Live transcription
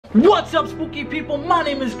What's up, spooky people? My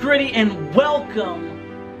name is Gritty and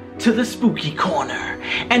welcome to the Spooky Corner.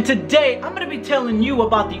 And today I'm going to be telling you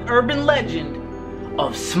about the urban legend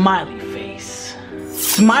of Smiley Face.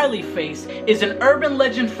 Smiley Face is an urban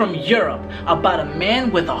legend from Europe about a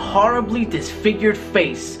man with a horribly disfigured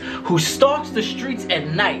face who stalks the streets at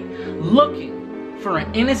night looking for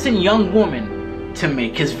an innocent young woman to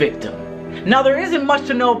make his victim. Now, there isn't much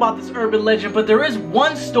to know about this urban legend, but there is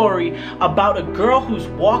one story about a girl who's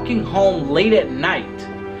walking home late at night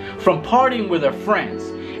from partying with her friends.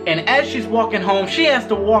 And as she's walking home, she has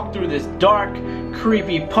to walk through this dark,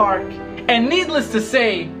 creepy park. And needless to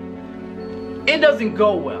say, it doesn't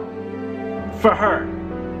go well for her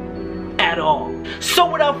at all.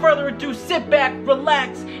 So without further ado, sit back,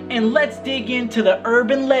 relax, and let's dig into the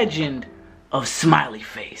urban legend of Smiley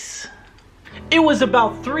Face. It was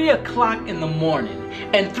about 3 o'clock in the morning,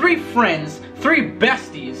 and three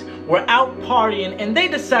besties, were out partying, and they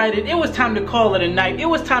decided it was time to call it a night. It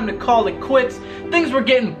was time to call it quits. Things were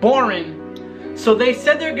getting boring. So they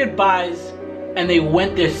said their goodbyes, and they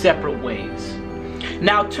went their separate ways.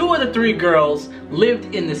 Now, 2 of the 3 girls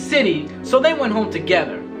lived in the city, so they went home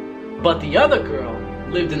together. But the other girl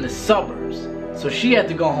lived in the suburbs, so she had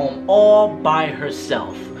to go home all by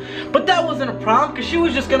herself. But that wasn't a problem, because she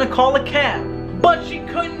was just going to call a cab. But she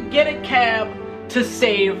couldn't get a cab to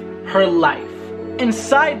save her life. And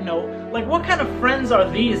side note, like, what kind of friends are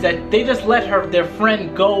these that they just let their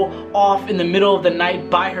friend go off in the middle of the night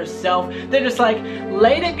by herself? They're just like,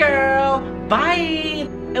 later girl, bye.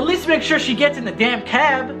 At least make sure she gets in the damn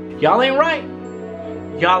cab. Y'all ain't right.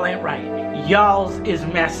 Y'all ain't right. Y'all's is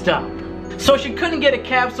messed up. So she couldn't get a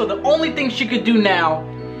cab, so the only thing she could do now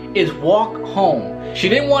is walk home. She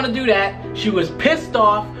didn't want to do that. She was pissed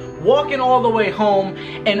off, walking all the way home,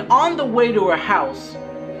 and on the way to her house,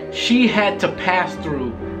 she had to pass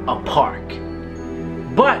through a park.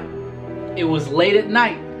 But it was late at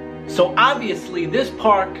night, so obviously this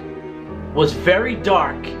park was very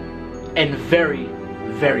dark and very,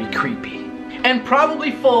 very creepy. And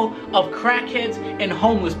probably full of crackheads and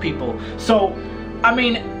homeless people. So, I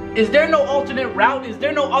mean, is there no alternate route? Is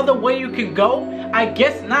there no other way you can go? I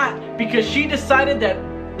guess not, because she decided that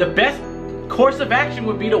the best course of action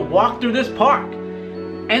would be to walk through this park.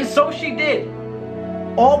 And so she did,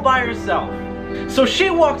 all by herself. So she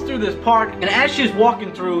walks through this park, and as she's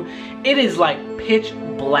walking through, it is like pitch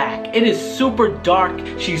black. It is super dark.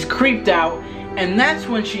 She's creeped out, and that's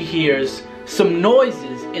when she hears some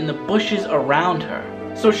noises in the bushes around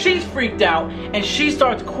her. So she's freaked out, and she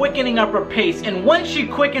starts quickening up her pace. And when she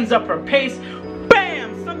quickens up her pace,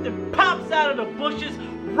 bam! Something pops out of the bushes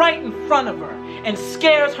right in front of her and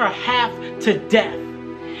scares her half to death.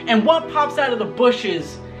 And what pops out of the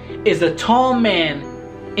bushes is a tall man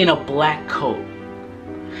in a black coat.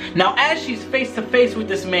 Now, as she's face to face with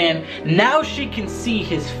this man, now she can see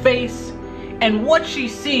his face, and what she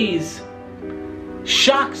sees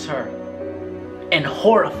shocks her and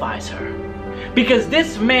horrifies her. Because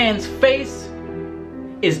this man's face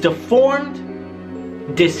is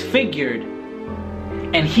deformed, disfigured,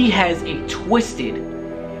 and he has a twisted,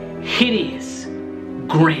 hideous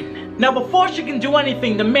grin. Now, before she can do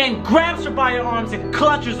anything, the man grabs her by her arms and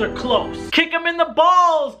clutches her close. Kick him in the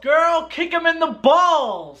balls, girl! Kick him in the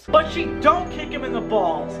balls! But she don't kick him in the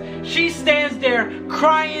balls. She stands there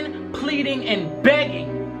crying, pleading, and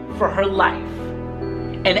begging for her life.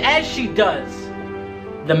 And as she does,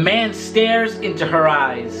 the man stares into her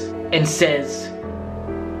eyes and says,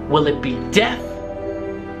 will it be death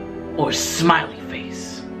or smiley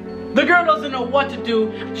face? The girl doesn't know what to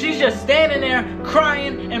do. She's just standing there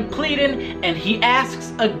crying and pleading, and he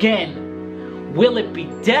asks again, will it be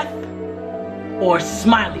death or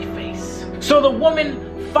smiley face? So the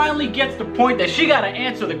woman finally gets the point that she gotta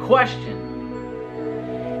answer the question.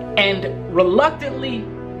 And reluctantly,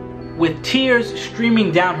 with tears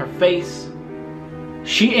streaming down her face,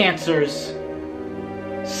 she answers,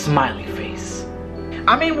 smiley face.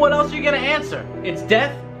 I mean, what else are you gonna answer? It's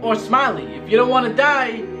death or smiley. If you don't want to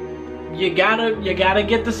die, you gotta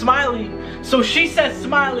get the smiley. So she says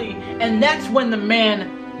smiley, and that's when the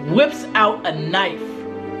man whips out a knife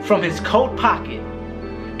from his coat pocket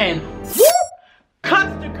and whoop,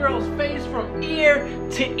 cuts the girl's face from ear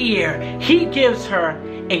to ear. He gives her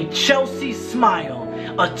a Chelsea smile,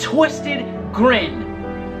 a twisted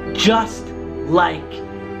grin, just like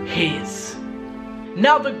his.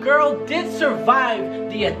 Now, the girl did survive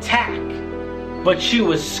the attack, but she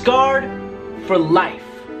was scarred for life.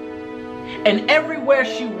 And everywhere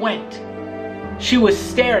she went, she was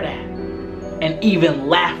stared at and even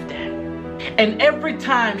laughed at. And every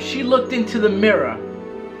time she looked into the mirror,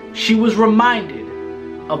 she was reminded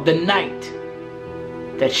of the night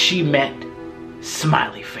that she met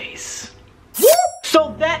Smiley Face.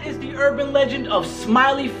 So that is the urban legend of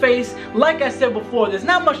Smiley Face. Like I said before, there's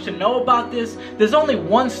not much to know about this. There's only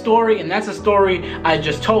one story, and that's a story I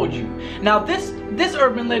just told you. Now this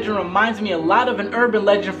urban legend reminds me a lot of an urban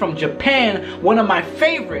legend from Japan, one of my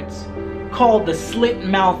favorites, called the Slit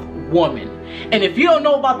Mouth Woman. And if you don't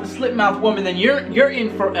know about the Slit Mouth Woman, then you're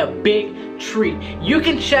in for a big treat. You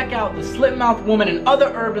can check out the Slit Mouth Woman and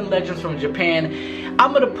other urban legends from Japan.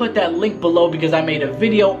 I'm going to put that link below because I made a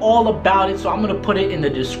video all about it, so I'm going to put it in the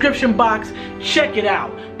description box. Check it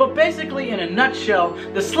out. But basically, in a nutshell,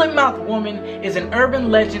 the Slit Mouth Woman is an urban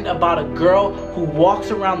legend about a girl who walks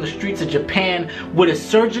around the streets of Japan with a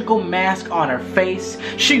surgical mask on her face.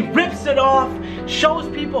 She rips it off, shows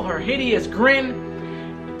people her hideous grin,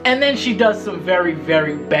 and then she does some very,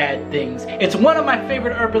 very bad things. It's one of my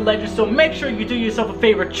favorite urban legends, so make sure you do yourself a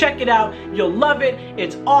favor. Check it out. You'll love it.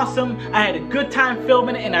 It's awesome. I had a good time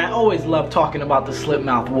filming it, and I always love talking about the Slit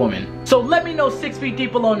Mouth Woman. So let me know 6 feet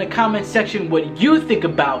deep below in the comment section what you think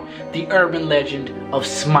about the urban legend of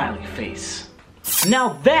Smiley Face.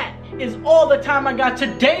 Now that is all the time I got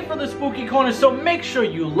today for the Spooky Corner, so make sure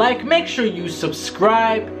you like, make sure you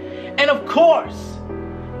subscribe, and of course,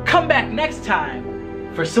 come back next time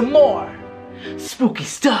for some more spooky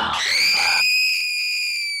stuff.